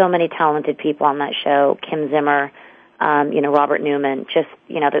 So many talented people on that show. Kim Zimmer, Robert Newman, just,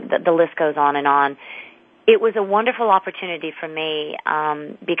 the list goes on and on. It was a wonderful opportunity for me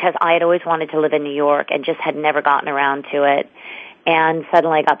because I had always wanted to live in New York and just had never gotten around to it. And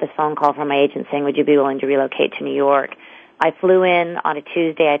suddenly I got this phone call from my agent saying, would you be willing to relocate to New York? I flew in on a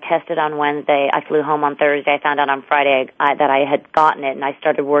Tuesday. I tested on Wednesday. I flew home on Thursday. I found out on Friday that I had gotten it, and I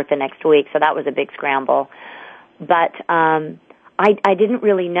started work the next week, so that was a big scramble. But I didn't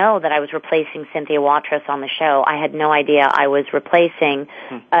really know that I was replacing Cynthia Watras on the show. I had no idea I was replacing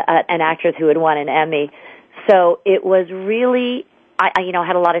an actress who had won an Emmy. So it was really, I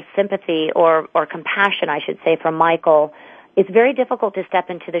had a lot of sympathy or compassion, I should say, for Michael. It's very difficult to step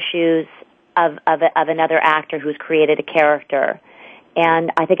into the shoes of another actor who's created a character.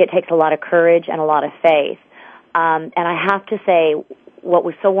 And I think it takes a lot of courage and a lot of faith. And I have to say, what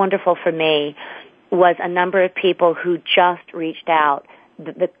was so wonderful for me was a number of people who just reached out.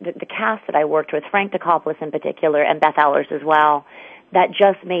 The cast that I worked with, Frank Dikopoulos in particular, and Beth Ehlers as well, that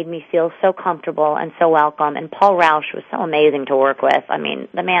just made me feel so comfortable and so welcome. And Paul Rausch was so amazing to work with. I mean,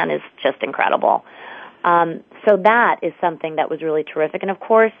 the man is just incredible. So that is something that was really terrific. And, of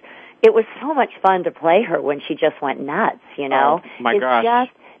course, it was so much fun to play her when she just went nuts, Oh, my gosh.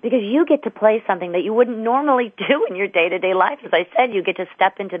 Just because you get to play something that you wouldn't normally do in your day-to-day life. As I said, you get to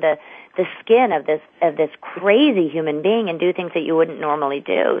step into the skin of this crazy human being and do things that you wouldn't normally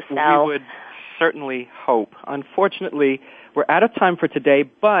do. So we would certainly hope. Unfortunately, we're out of time for today,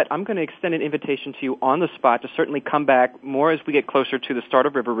 but I'm going to extend an invitation to you on the spot to certainly come back more as we get closer to the start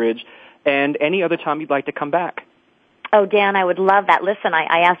of River Ridge, and any other time you'd like to come back. Oh, Dan, I would love that. Listen,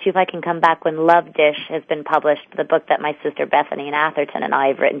 I asked you if I can come back when Love Dish has been published, the book that my sister Bethany and Atherton and I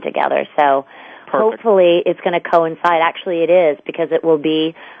have written together. So hopefully it's going to coincide. Actually, it is, because it will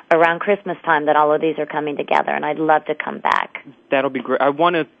be around Christmas time that all of these are coming together, and I'd love to come back. That'll be great. I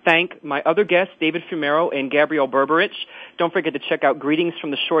want to thank my other guests, David Fumero and Gabrielle Berberich. Don't forget to check out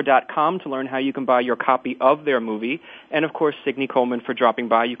greetingsfromtheshore.com to learn how you can buy your copy of their movie. And, of course, Signy Coleman for dropping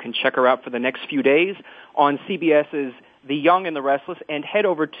by. You can check her out for the next few days on CBS's The Young and the Restless, and head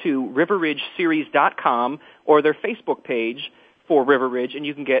over to riverridgeseries.com or their Facebook page for River Ridge, and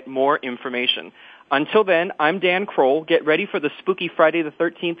you can get more information. Until then, I'm Dan Kroll. Get ready for the spooky Friday the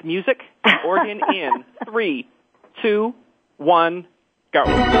 13th music. Organ in 3, 2, 1, go.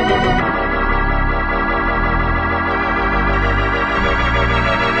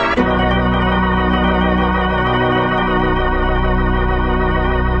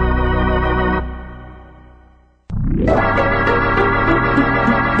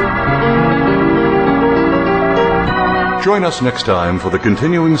 Join us next time for the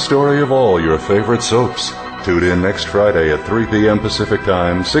continuing story of all your favorite soaps. Tune in next Friday at 3 p.m. Pacific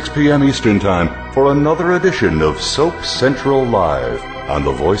Time, 6 p.m. Eastern Time for another edition of Soap Central Live on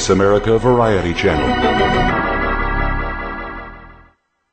the Voice America Variety Channel.